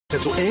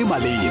Setso e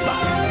maleba.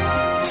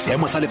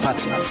 Seemo sa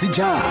lefatshe se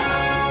jang.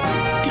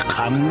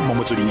 Dikgang mo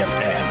Motsweding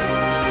FM.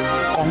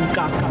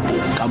 Konka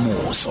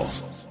bokamoso.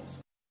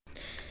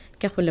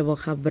 Ke go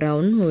leboga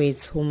Brown ho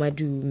etshoma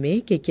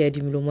dume ke a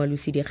dimelo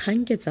Moalusi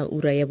dikgang ke tsa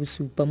ura ya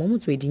Bosupa mo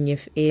Motsweding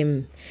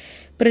FM.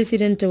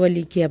 Presidente wa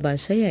liki ya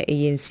basha ya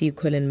ANC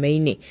Collen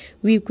Maine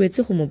o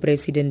ikuetse go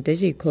mopresidente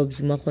Jacob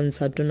Zuma go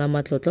ntsha tona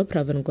matlotlo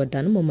Pravin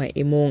Gordhan mo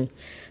maemong.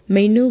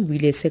 Maine o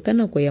buile se ka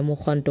nako ya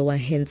mogwanto wa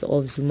hands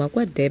of Zuma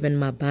kwa Durban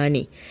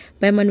Mabane.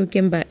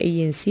 Baemanokeng ba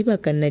ANC ba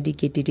ka nna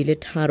dikete di le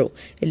 3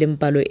 e leng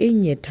palo e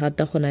nnye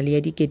thata go na le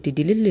ya dikete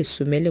di le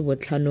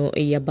 15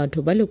 ya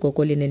batho ba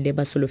lekoko le neng le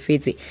ba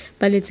solofetse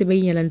ba letse ba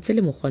inyalantse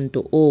le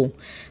mogwanto o.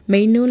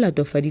 Maine o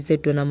latofaditse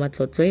tona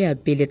matlotlo ya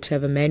pele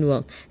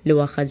Pravin le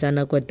wa ga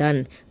jana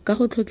Gordhan ka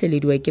go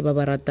tlhotlhelediwa ke ba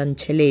ba ratang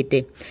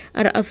tšhelete.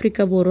 A re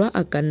Afrika Borwa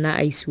a ka nna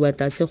a isiwa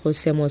tlase go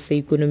seemo sa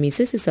ikonomi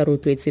se se sa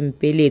rotloetseng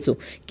peeletso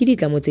ke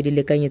ditlamo tse di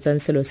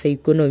lekanyetsang selo sa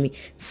ikonomi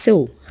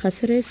seo ga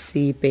se re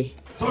sepe.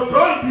 So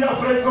don't be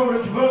afraid,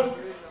 comrade, because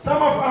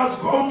some of us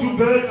go to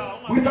bed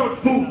without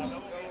food.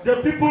 The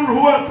people who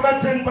are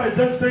threatened by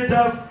judge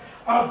status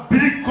are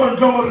big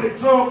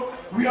conglomerates. So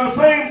we are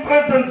saying,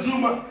 President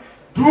Zuma,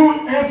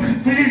 do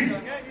everything,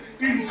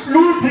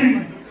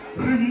 including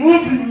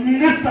removing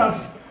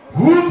ministers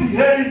who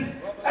behave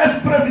as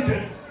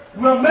president.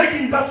 We are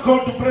making that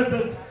call to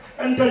president,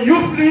 and the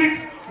Youth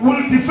League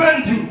will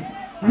defend you.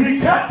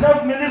 We can't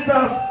have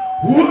ministers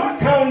who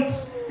account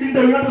in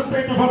the United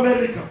States of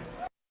America.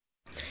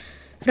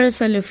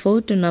 Resale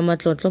foto na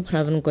matlotlo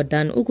Pravin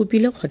Gordhan o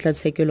kopile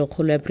kgotlatshekelo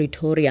kgolo ya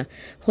Pretoria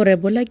gore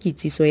bola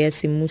kitsiso ya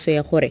semmuso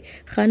ya gore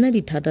gana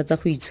dithata tsa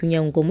go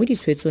itshunya nko mo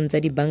diswetsong tsa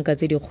dibanka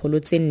tse dikgolo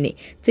tse 4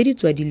 tse di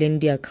tswadileng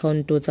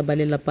diakhaonto tsa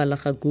balelapa la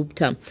ga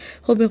Gupta.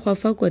 Go begwa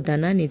fa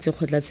Gordhan a netse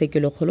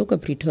kgotlatshekelo kgolo kwa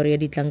Pretoria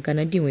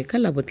ditlankana dingwe ka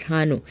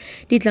Labotlhano.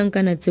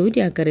 Ditlankana tseo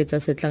di akaretsa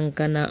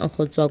setlankana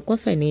go tswa kwa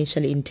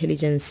Financial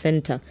Intelligence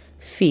Center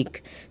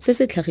FIC se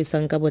se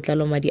tlhagisang ka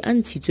botlalo madi a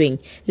ntshitsweng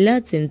le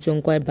a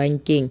tsentsweng kwa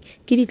bankeng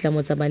ke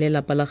ditlamo tsa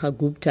balelapa la ga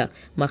Gupta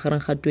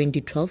magareng ga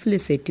 2012 le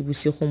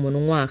Seetebosigo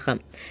monongwaga.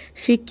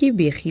 FIC e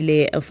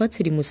begile fa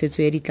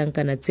tshedimosetso ya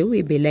ditlankana tseo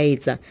e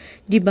belaetsa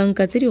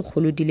dibanka tse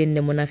dikgolo di le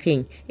 4 mo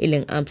nageng e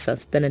leng Absa,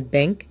 Standard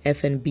Bank,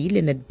 FNB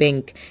le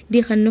Nedbank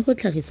di ganne go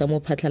tlhagisa mo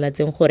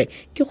phatlhalatseng gore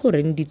ke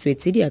goreng di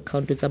tswetse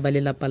diakhaonto tsa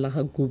balelapa la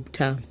ga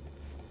Gupta.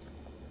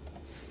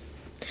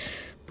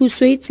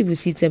 Puso e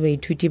tsibositse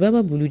baithuti ba ba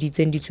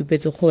boloditseng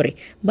ditshupetso gore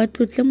ba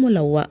tlotle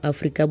molao wa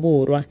Afrika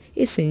Borwa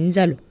e seng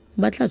jalo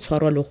ba tla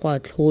tshwarwa le go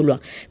atlholwa.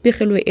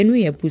 Pegelo eno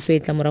ya puso e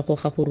tla morago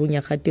ga go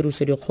runya ga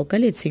tiriso dikgoka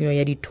le tshenyo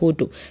ya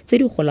dithoto tse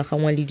di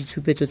golagangwang le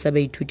ditshupetso tsa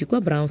baithuti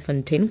kwa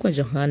Braamfontein kwa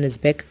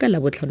Johannesburg ka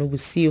Labotlhano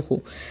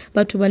bosigo.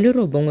 Batho ba le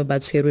 9 ba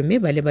tshwerwe mme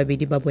ba le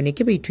 2 ba bone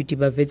ke baithuti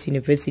ba Wits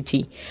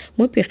University.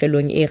 Mo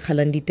pegelong e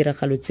kgalang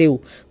ditiragalo tseo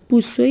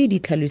puso e di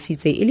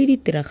tlhalositse e le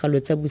ditiragalo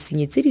tsa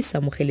bosenyi tse di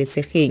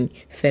samogelesegeng.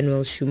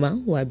 Fanuel Shuma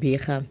wa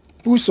bega.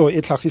 Puso e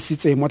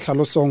tlhagisitse mo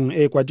tlhalosong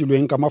e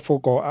kwadilweng ka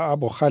mafoko a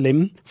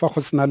bogalem fa go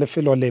sena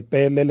lefelo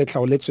lepe le le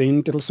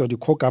tlhaoletsweng tiriso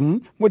dikgoka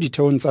mo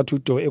ditheong tsa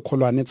thuto e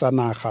kgolwane tsa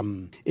naga.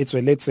 E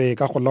tsweletse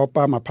ka go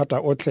lopa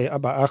maphata otlhe a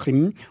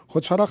baagi go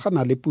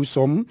tshwaragana le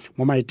puso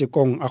mo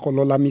maitekong a go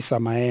lolamisa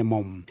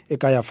maemo. E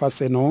ka ya fa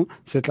seno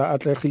se tla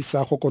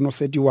atlegisa go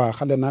konosediwa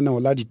ga lenaneo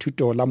la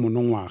dithuto la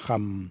monongwaga.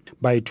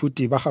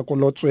 Baithuti ba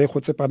gakolotswe go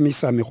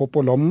tsepamisa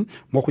megopolo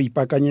mo go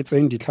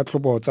ipakanyetseng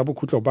ditlhatlhobo tsa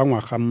bokhutlo ba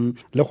ngwaga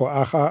le go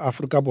aga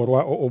Afrika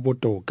Borwa o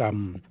botoka.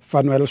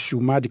 Fanuel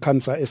Shuma,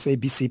 Dikgang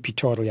SABC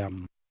Pretoria.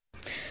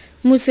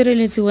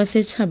 Mosereletsi wa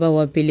setšhaba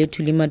wa pele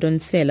Thulima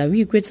Donsela o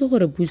ikuetse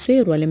gore puso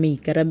e rwale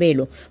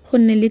maikarabelo go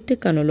nne le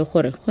tekano le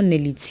gore go nne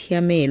le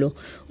tshiamelo.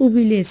 O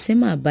buile se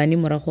maabane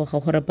morago ga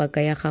gore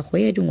paka ya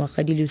gagwe ya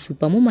dingwaga di le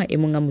 7 mo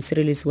maemong a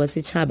mosereletsi wa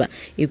setšhaba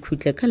e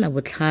khutle ka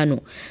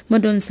Labotlhano.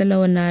 Madonsela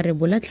o na re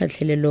bola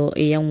tlhatlhelelo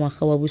ya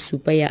ngwaga wa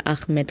bosupa ya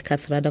Ahmed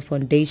Kathrada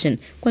Foundation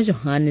kwa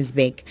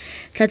Johannesburg.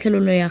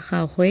 Tlhatlhelelo ya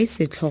gagwe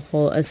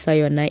setlhogo sa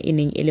yona e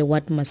neng e le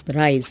What Must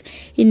Rise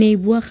e ne e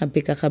bua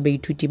gape ka ga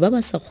baithuti ba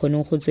ba sa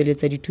kgoneng go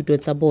tsweletsa dithuto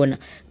tsa bona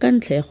ka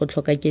ntlha ya go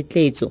tlhoka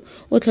ketletso.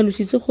 O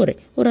tlhalositse gore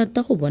o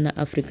rata go bona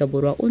Afrika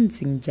Borwa o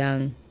ntseng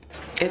jang.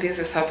 It is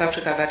a South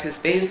Africa that is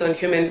based on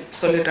human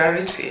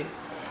solidarity.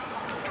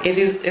 It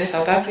is a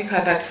South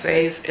Africa that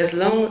says as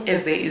long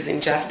as there is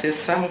injustice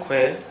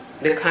somewhere,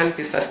 there can't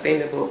be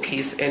sustainable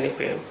peace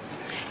anywhere.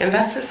 And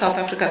that's a South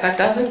Africa that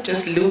doesn't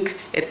just look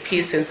at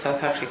peace in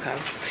South Africa.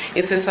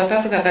 It's a South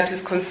Africa that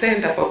is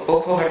concerned about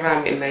Boko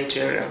Haram in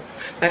Nigeria,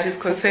 that is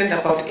concerned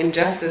about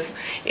injustice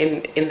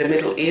in the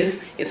Middle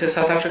East. It's a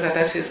South Africa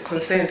that is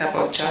concerned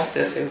about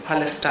justice in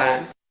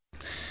Palestine.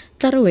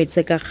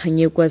 Tarwetse ka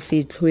kganye kwa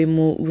setlhoe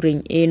mo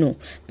ureng eno.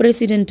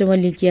 Presidente wa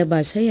liki ya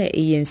basha ya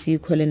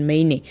ANC Collen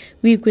Maine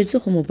o ikuetse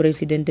go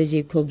mopresidente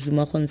Jacob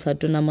Zuma go ntsha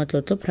tona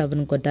matlotlo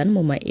Pravin Gordhan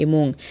mo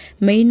maemong.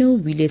 Maine o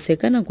buile se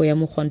ka nako ya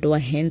mogwanto wa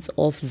hands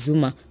off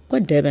Zuma kwa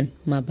Durban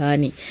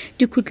Mabane.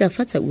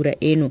 Dikhutlafatsa ura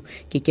eno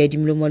ke a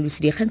dimelo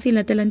Moalusi dikgang tse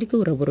latelang di ka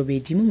ura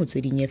borobedi mo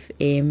Motsweding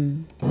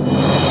FM.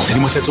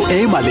 Tshedimosetso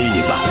e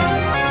maleba.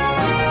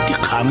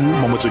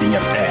 dikgang mo motsweding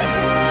FM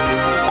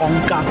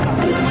konka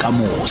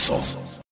bokamoso.